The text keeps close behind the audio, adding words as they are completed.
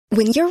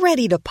When you're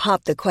ready to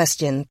pop the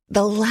question,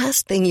 the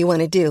last thing you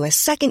want to do is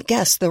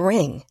second-guess the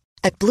ring.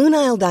 At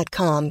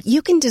BlueNile.com,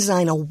 you can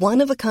design a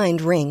one-of-a-kind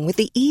ring with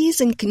the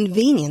ease and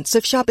convenience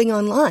of shopping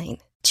online.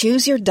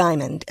 Choose your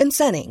diamond and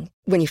setting.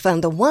 When you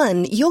find the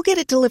one, you'll get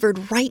it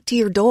delivered right to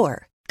your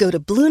door. Go to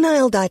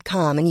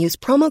BlueNile.com and use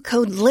promo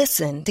code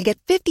LISTEN to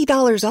get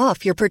 $50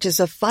 off your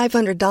purchase of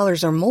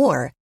 $500 or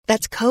more.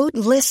 That's code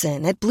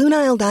LISTEN at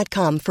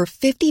BlueNile.com for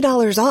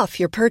 $50 off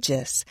your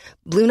purchase.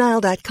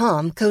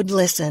 BlueNile.com, code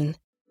LISTEN.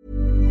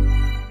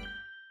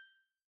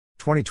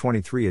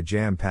 2023, a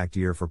jam-packed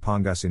year for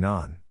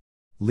Pangasinan.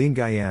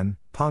 Lingayen,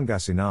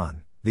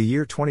 Pangasinan. The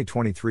year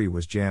 2023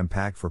 was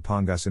jam-packed for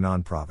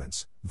Pangasinan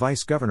Province,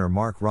 Vice Governor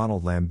Mark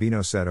Ronald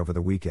Lambino said over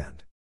the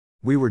weekend.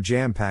 We were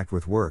jam-packed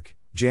with work,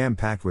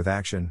 jam-packed with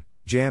action,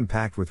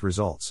 jam-packed with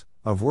results,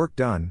 of work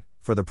done,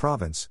 for the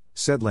province,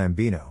 said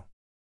Lambino.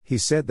 He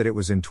said that it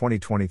was in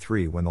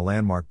 2023 when the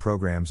landmark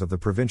programs of the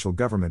provincial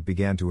government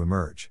began to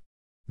emerge.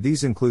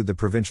 These include the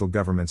provincial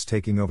government's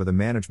taking over the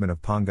management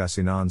of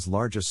Pangasinan's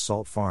largest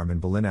salt farm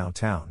in Bolinao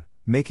town,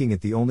 making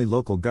it the only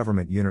local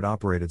government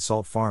unit-operated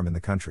salt farm in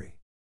the country.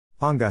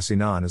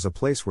 Pangasinan is a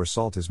place where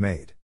salt is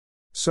made.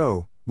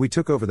 So, we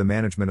took over the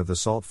management of the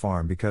salt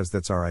farm because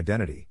that's our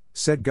identity,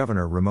 said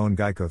Governor Ramon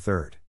Gaico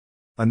III.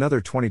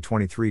 Another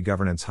 2023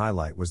 governance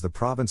highlight was the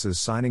province's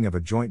signing of a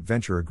joint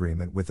venture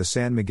agreement with the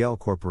San Miguel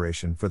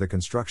Corporation for the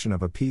construction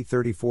of a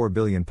P34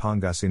 billion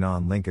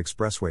Pangasinan Link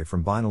Expressway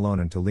from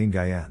Binalonan to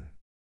Lingayen.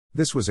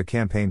 This was a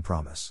campaign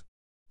promise.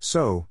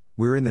 So,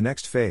 we're in the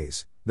next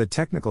phase, the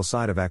technical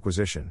side of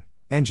acquisition,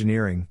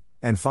 engineering,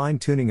 and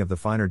fine-tuning of the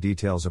finer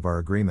details of our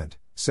agreement,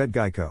 said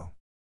Geico.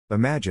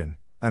 Imagine,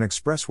 an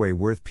expressway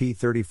worth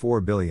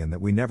P34 billion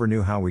that we never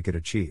knew how we could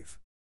achieve.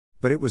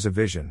 But it was a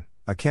vision,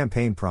 a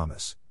campaign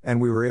promise, and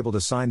we were able to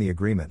sign the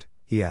agreement,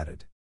 he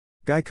added.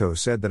 Geico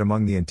said that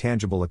among the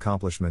intangible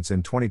accomplishments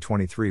in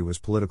 2023 was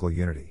political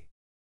unity.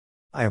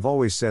 I have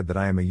always said that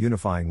I am a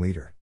unifying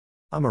leader.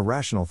 I'm a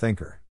rational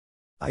thinker.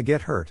 I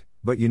get hurt,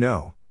 but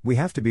we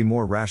have to be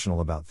more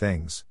rational about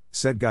things,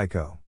 said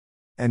Geico.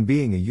 And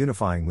being a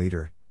unifying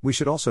leader, we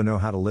should also know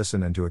how to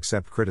listen and to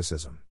accept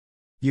criticism.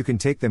 You can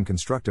take them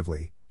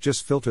constructively,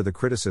 just filter the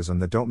criticism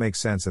that don't make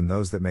sense and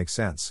those that make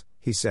sense,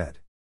 he said.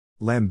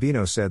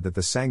 Lambino said that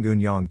the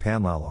Sangguniang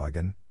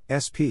Panlalawigan,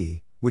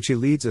 SP, which he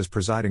leads as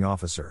presiding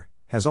officer,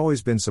 has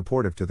always been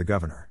supportive to the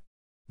governor.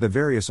 The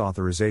various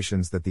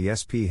authorizations that the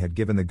SP had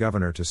given the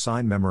governor to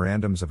sign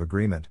memorandums of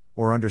agreement,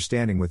 or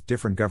understanding with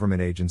different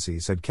government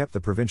agencies had kept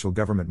the provincial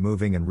government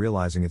moving and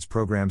realizing its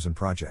programs and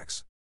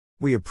projects.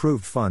 We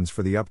approved funds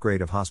for the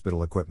upgrade of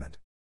hospital equipment.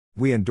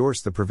 We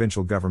endorsed the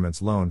provincial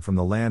government's loan from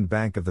the Land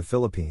Bank of the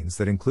Philippines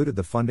that included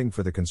the funding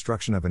for the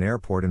construction of an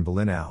airport in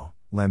Bolinao,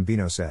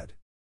 Lambino said.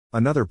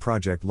 Another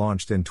project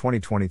launched in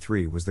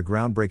 2023 was the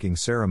groundbreaking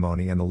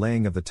ceremony and the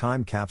laying of the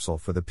time capsule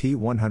for the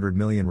P100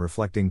 million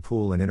reflecting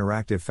pool and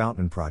interactive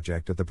fountain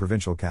project at the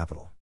provincial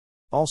capital.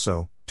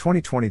 Also,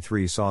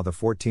 2023 saw the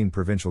 14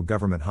 provincial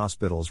government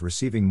hospitals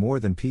receiving more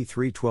than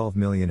P312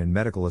 million in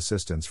medical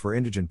assistance for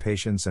indigent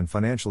patients and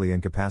financially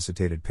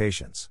incapacitated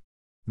patients.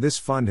 This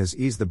fund has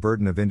eased the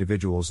burden of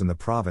individuals in the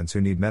province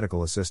who need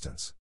medical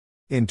assistance.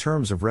 In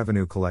terms of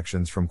revenue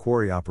collections from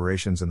quarry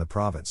operations in the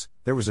province,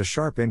 there was a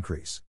sharp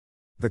increase.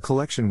 The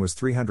collection was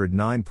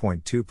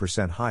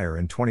 309.2% higher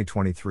in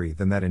 2023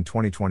 than that in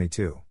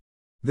 2022.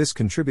 This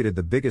contributed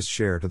the biggest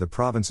share to the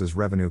province's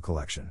revenue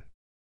collection.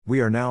 We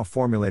are now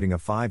formulating a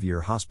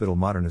 5-year hospital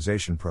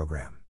modernization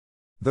program.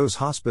 Those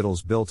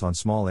hospitals built on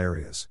small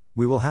areas,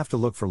 we will have to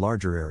look for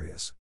larger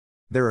areas.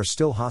 There are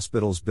still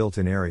hospitals built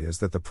in areas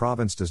that the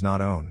province does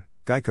not own,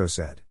 Geico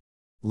said.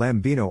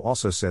 Lambino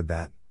also said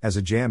that, as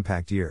a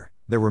jam-packed year,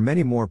 there were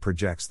many more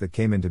projects that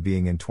came into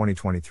being in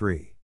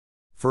 2023.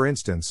 For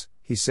instance,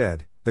 he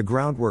said, the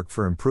groundwork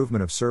for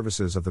improvement of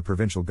services of the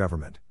provincial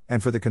government,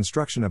 and for the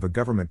construction of a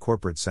government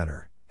corporate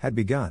center, had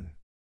begun.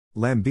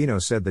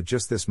 Lambino said that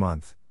just this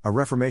month, a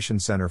reformation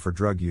center for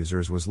drug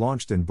users was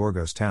launched in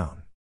Burgos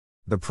town.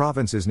 The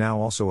province is now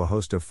also a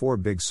host of 4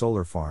 big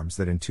solar farms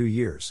that in 2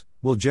 years,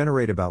 will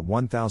generate about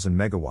 1,000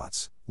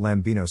 megawatts,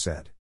 Lambino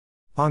said.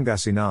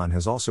 Pangasinan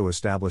has also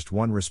established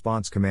one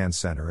response command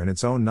center and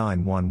its own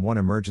 911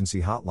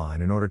 emergency hotline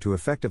in order to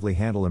effectively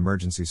handle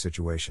emergency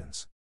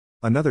situations.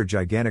 Another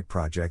gigantic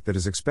project that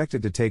is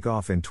expected to take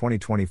off in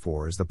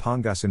 2024 is the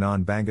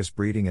Pangasinan Bangus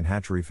Breeding and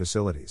Hatchery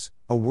Facilities,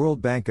 a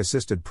World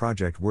Bank-assisted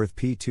project worth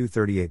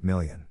P238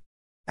 million.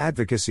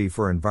 Advocacy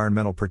for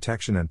environmental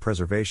protection and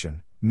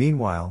preservation,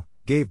 meanwhile,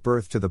 gave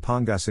birth to the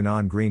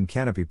Pangasinan Green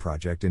Canopy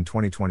Project in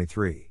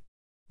 2023.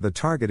 The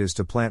target is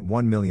to plant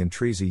 1 million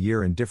trees a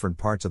year in different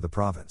parts of the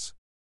province.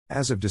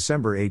 As of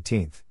December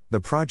 18, the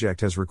project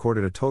has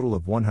recorded a total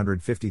of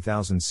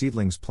 150,000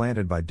 seedlings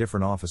planted by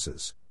different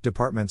offices,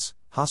 departments,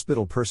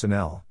 hospital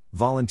personnel,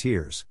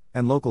 volunteers,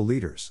 and local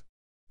leaders.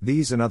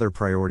 These and other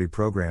priority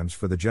programs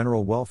for the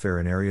general welfare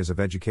in areas of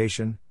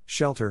education,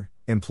 shelter,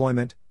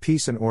 employment,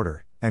 peace and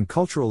order, and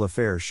cultural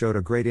affairs showed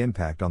a great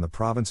impact on the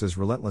province's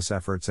relentless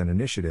efforts and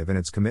initiative in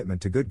its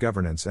commitment to good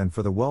governance and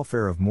for the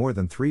welfare of more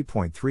than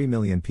 3.3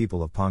 million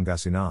people of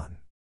Pangasinan.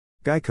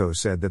 Geico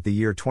said that the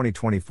year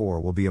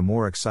 2024 will be a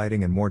more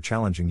exciting and more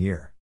challenging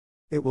year.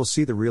 It will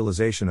see the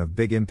realization of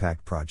big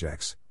impact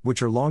projects,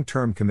 which are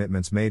long-term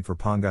commitments made for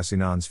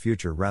Pangasinan's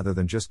future rather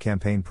than just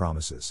campaign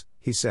promises,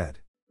 he said.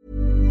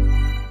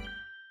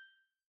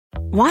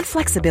 Want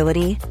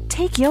flexibility?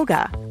 Take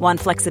yoga. Want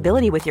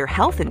flexibility with your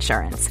health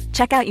insurance?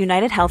 Check out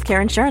United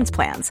Healthcare Insurance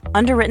Plans.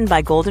 Underwritten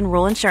by Golden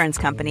Rule Insurance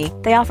Company,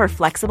 they offer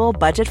flexible,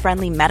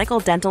 budget-friendly medical,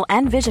 dental,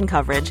 and vision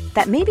coverage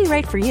that may be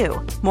right for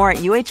you. More at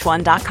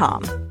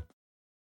uh1.com.